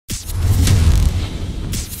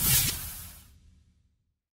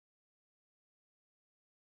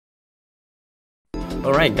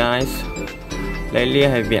Alright guys, lately I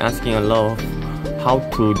have been asking a lot of how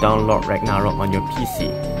to download Ragnarok on your PC.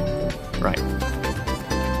 Right,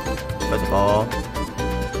 first of all,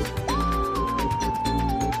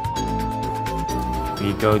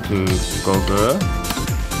 we go to Google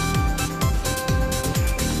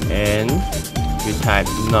and we type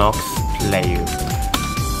Nox player,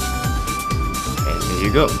 and there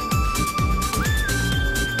you go.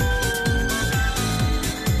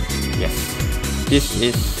 Yes, this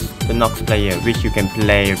is the Nox player which you can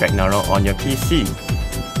play Ragnarok on your PC,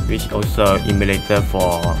 which also emulator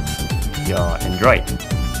for your Android.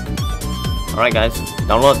 Alright guys,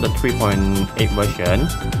 download the 3.8 version.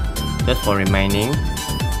 Just for reminding,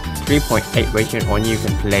 3.8 version only you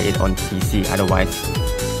can play it on PC, otherwise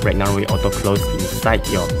Ragnarok will auto close inside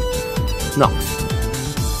your Nox.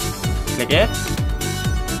 Click it.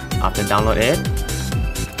 After download it,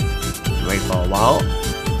 wait for a while,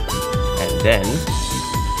 and then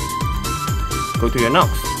go to your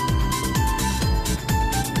Nox.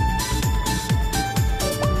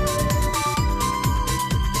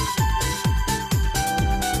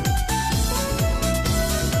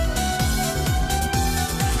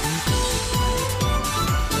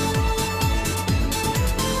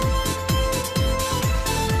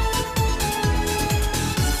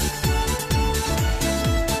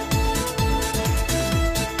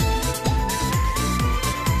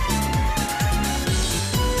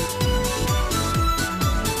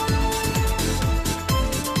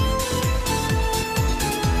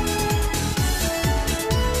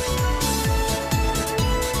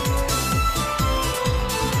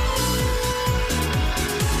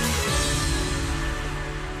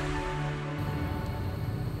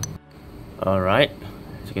 Alright,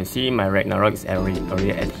 as you can see, my Ragnarok is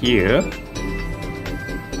already at here.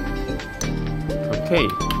 Okay,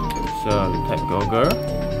 so we type Google,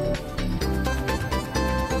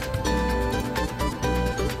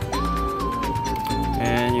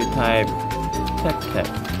 and you type Taptap,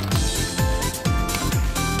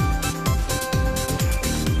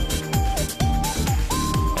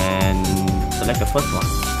 and select the first one.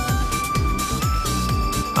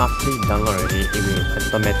 After you download already, it will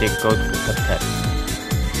automatically go to Taptap,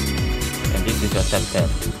 and this is your Taptap.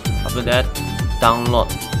 After that, download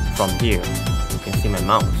from here. You can see my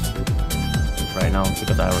mouse right now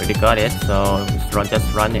because I already got it, so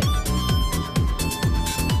just run it.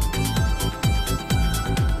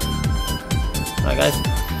 Alright guys,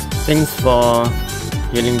 thanks for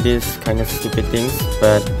hearing these kind of stupid things,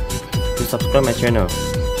 but to subscribe my channel,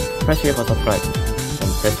 press here for subscribe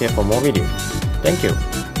and press here for more videos. Thank you.